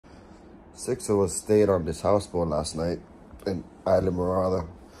6 of us stayed on this houseboat last night in Islamorada.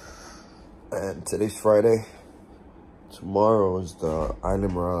 And today's Friday. Tomorrow is the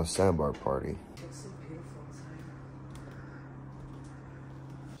Islamorada sandbar party.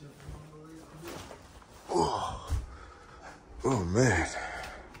 Oh man,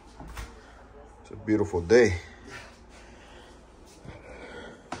 it's a beautiful day.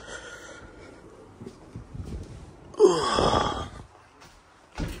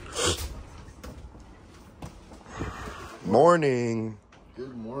 Morning.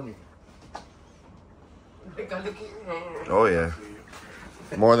 Good morning. Oh yeah.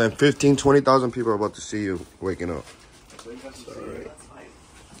 More than 20,000 people are about to see you waking up. Right.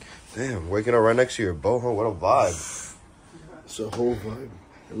 Damn, waking up right next to your boat, huh? What a vibe. It's a whole vibe.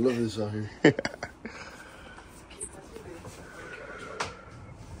 I love this out here.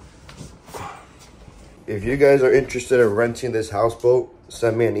 If you guys are interested in renting this houseboat,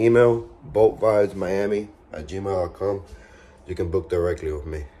 send me an email, boatvibesmiami@gmail.com. You can book directly with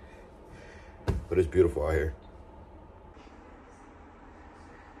me. But it's beautiful out here.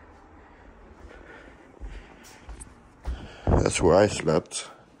 That's where I slept.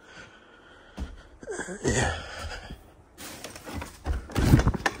 Yeah.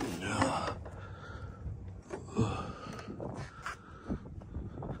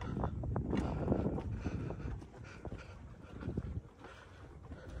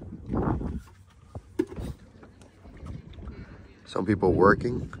 Some people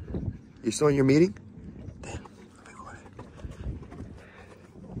working. You still in your meeting? Damn. I'll be quiet.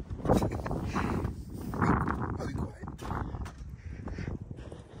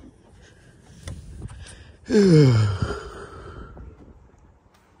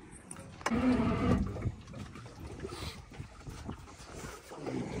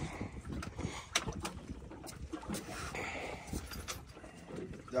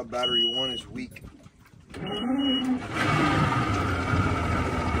 That battery one is weak.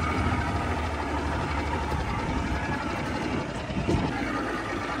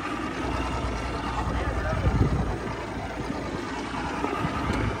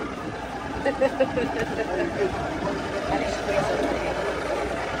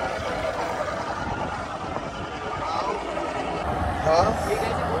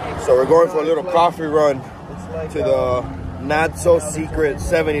 So we're going for a little coffee run to the not so secret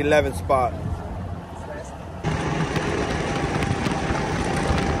 7-Eleven spot.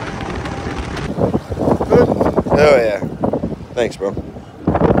 Oh yeah. Thanks, bro.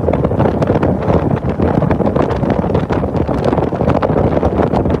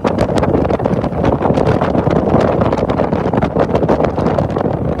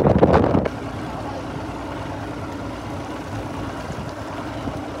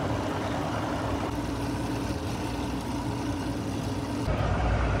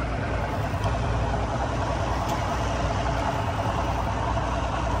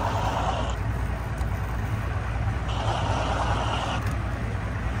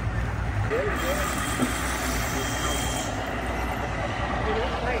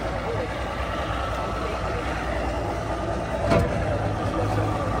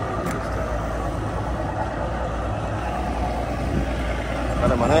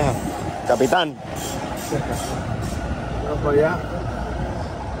 Dale, maneja. Capitán. Vamos para allá.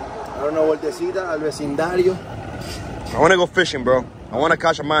 Dar una vueltecita al vecindario. I want to go fishing, bro. I want to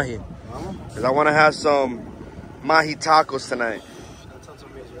catch a mahi. Because I want to have some mahi tacos tonight. That sounds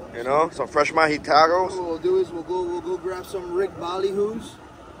amazing. You know, some fresh mahi tacos. What we'll do is we'll go grab some Rick ballyhoos,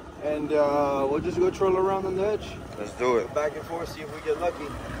 and we'll just go troll around on the edge. Let's do it. Back and forth, see if we get lucky.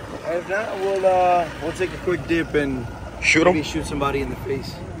 And if not, we'll take a quick dip and Shoot maybe them. shoot somebody in the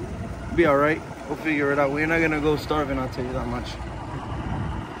face. Be all right. We'll figure it out. We're not gonna go starving. I'll tell you that much.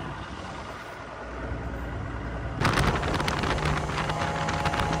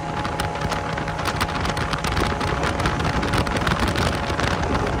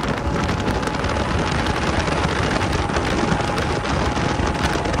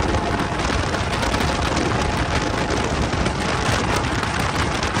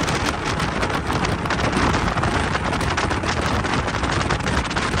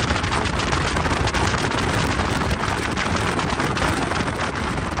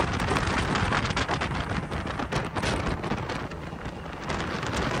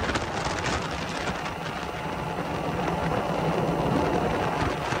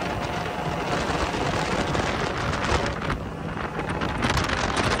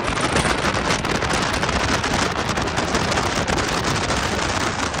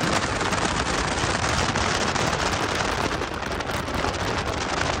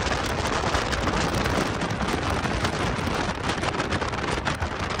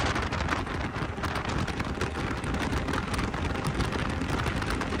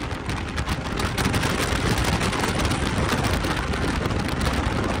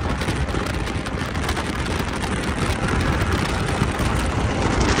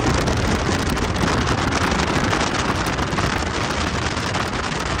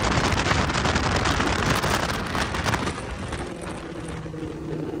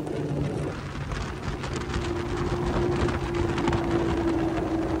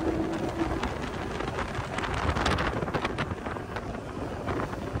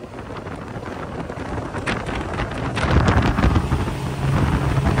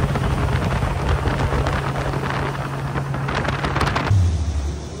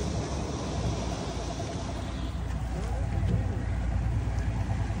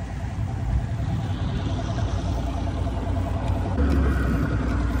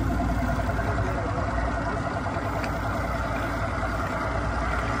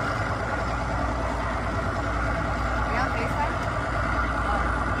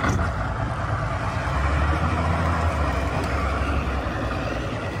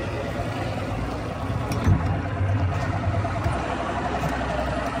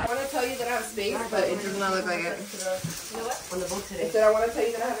 have space, but it does not look like it. You know what? On the boat today. I said I want to tell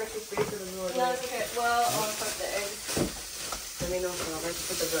you that I have extra space for the No, door. it's okay. Well, I'll put the eggs. Let me know, so I'll have to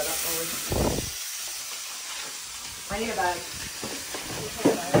put the bread up forward. I need a bag.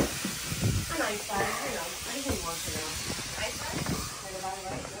 A nice bag, you know. Anything you want to know. Nice bag? Like a bag,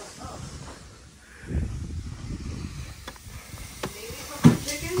 right? Oh. Maybe some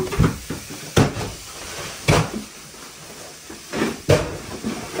chicken?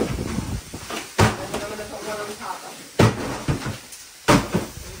 And then I'm gonna put one on top of it.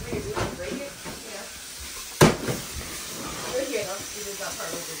 Wait, we want to break it? Yeah. Okay, let's do this that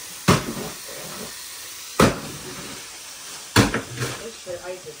part with it. Oh shit,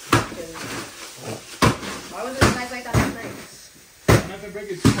 ice is fucking... Why was this nice like that last night? I'm not gonna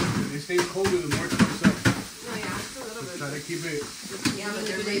break it too much. They stay colder the more it comes up. No, yeah, just a little bit. Try to keep it. Yeah, but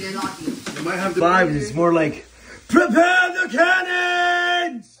they're rated lucky. You might have to. Vibes, it's more like, prepare the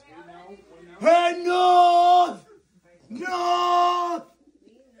cannons! Head north! North!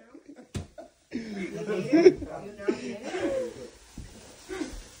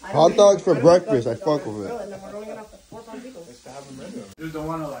 Hot dogs for breakfast. I fuck with it. And then we're only gonna have 4,000 people. Just don't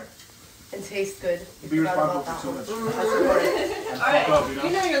wanna like And taste good. be responsible for too much. That's important. Fuck up, you know? You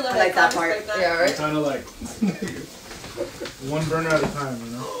know you're I like that part. Yeah, I'm right? trying to like one burner at a time,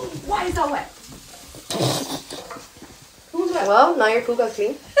 you know? Why is that wet? Who's wet? Well, now your kuka's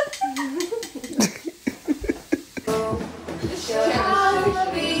clean.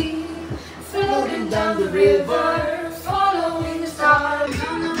 floating down the river, following the stars.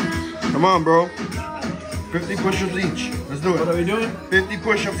 Come on, bro. 50 push-ups each. Let's do What are it. we doing? 50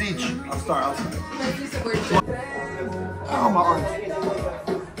 push-ups each. I'll start. Let's do some weird shit. Oh, my arm.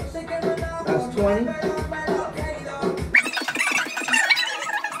 That's 20.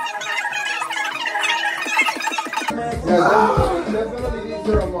 Definitely these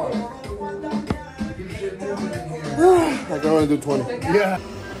are a lot. I can only do 20. Yeah.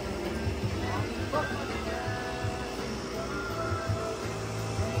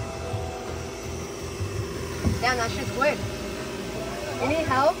 Damn, that shit's quick. You need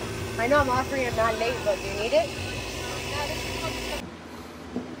help? I know I'm offering it not late, but do you need it?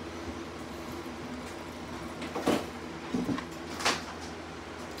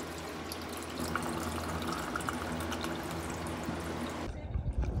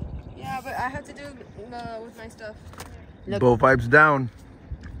 Yeah, but I have to do with my stuff. Both pipes down.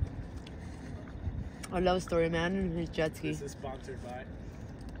 A love story, man, and his jet ski. This is sponsored by.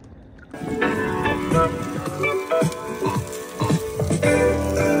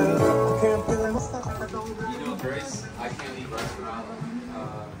 You know, Grace, I can't eat restaurant.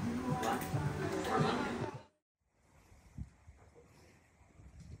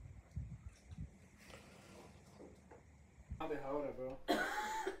 Bro.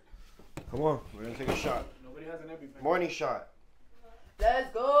 Come on, we're gonna take a shot. Nobody has an EpiPen. Morning shot.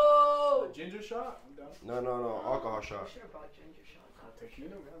 Let's go! A ginger shot? I'm down. No, alcohol shot. I should have brought ginger shots. Tequila,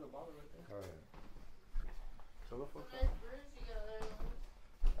 we have the bottle right there. Alright. So the fuck up.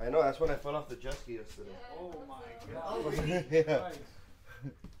 I know, that's when I fell off the jet ski yesterday. Oh my god. Yeah. Nice.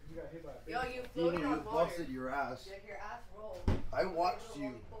 You got hit by a Yo, you floated on water. your ass. Your ass rolled. I watched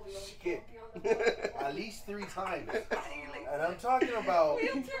you skip at least 3 times. And I'm talking about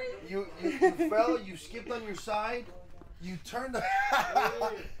you fell, you skipped on your side, you turned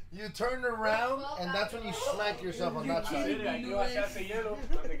you turned around, and that's when you smacked yourself on that side.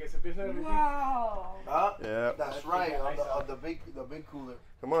 Wow. Huh? Yeah. That's right, on the big cooler.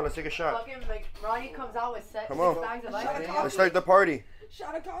 Come on, let's take a shot. Fucking, like, Ronnie comes out with Come on. 6 bags of ice. Let's start the party.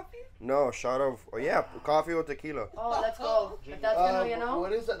 Shot of coffee? No, shot of, oh yeah, coffee or tequila. Oh, let's go. If that's gonna, you know.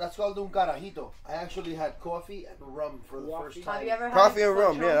 What is that? That's called un carajito. I actually had coffee and rum for the first Have time. you ever had Coffee and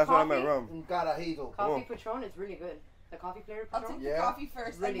rum, Patron yeah, that's what I coffee? meant, rum. Un carajito. Coffee Patron is really good. The coffee flavor I'll Patron? take Yeah. the coffee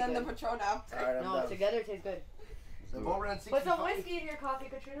first Really and then good. the Patron after. Alright, I'm No, down. together it tastes good. The boat ran Put 65. some whiskey in your coffee,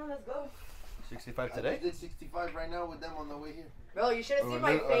 Katrina. Let's go. 65 I today? did 65 right now with them on the way here. Bro, you should have seen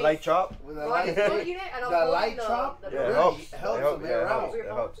my A face. light chop? With a Bro, light, he's smoking it and I'm the holding light the, chop? the Yeah, it burn. helps. It helps It helps, them yeah, it air out. helps. It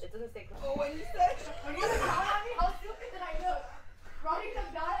helps. It doesn't stay close. Oh, when you said When you look down at me, how stupid did I look? Ronnie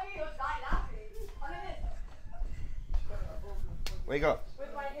comes down at me, he was dying laughing. Look at this. Wake up.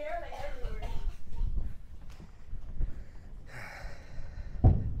 With my hair like everywhere.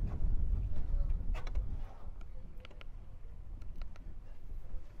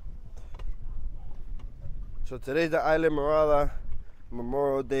 So today's the Islamorada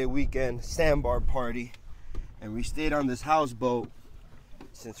Memorial Day weekend sandbar party. And we stayed on this houseboat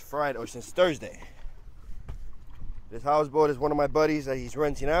since Friday, or since Thursday. This houseboat is one of my buddies that he's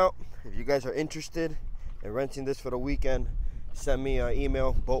renting out. If you guys are interested in renting this for the weekend, send me an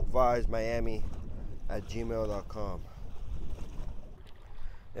email, boatvibesmiami@gmail.com.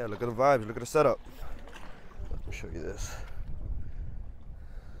 Yeah, look at the vibes, look at the setup. Let me show you this.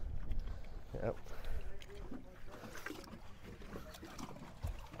 Yep.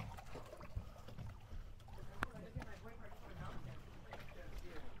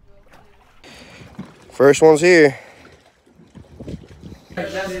 First one's here.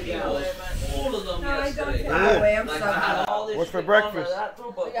 What's for breakfast? We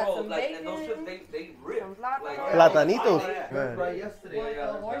got some bacon, some Platanitos.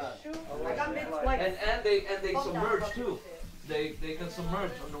 horseshoe. I got mid twice. And they submerge too. They can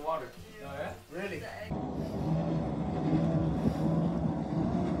submerge underwater. Oh yeah? Really?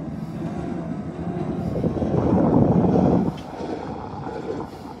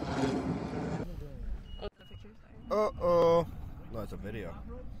 Uh-oh. No, it's a video.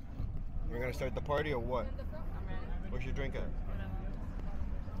 We're gonna start the party or what? Where's your drink at? I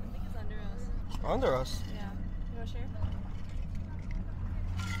think it's under us. Under us? Yeah. You want to share?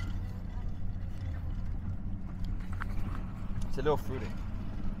 It's a little fruity.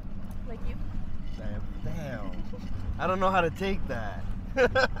 Like you? Damn. I don't know how to take that.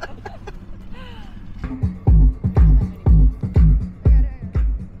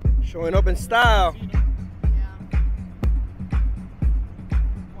 Showing up in style.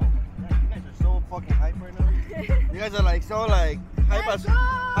 Fucking hype right now. You guys are like so like hype as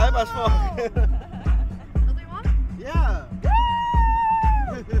fuck. Yeah.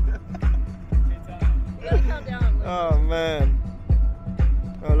 Oh man.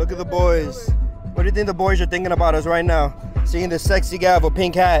 Oh, look at the boys. What do you think the boys are thinking about us right now? Seeing this sexy guy with a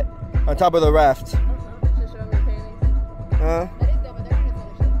pink hat on top of the raft. Huh?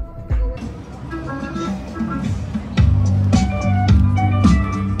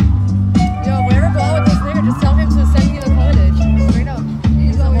 Just tell him to send me the footage. Straight up.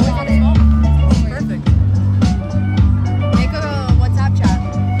 He's always on it. Perfect. Make a WhatsApp chat.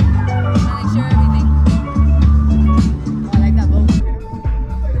 And then share everything. Oh, I like that boat.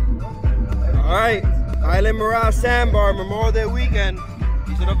 Alright. Islamorada Sandbar, Memorial Day weekend.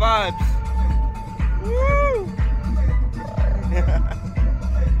 These are the vibes. Woo!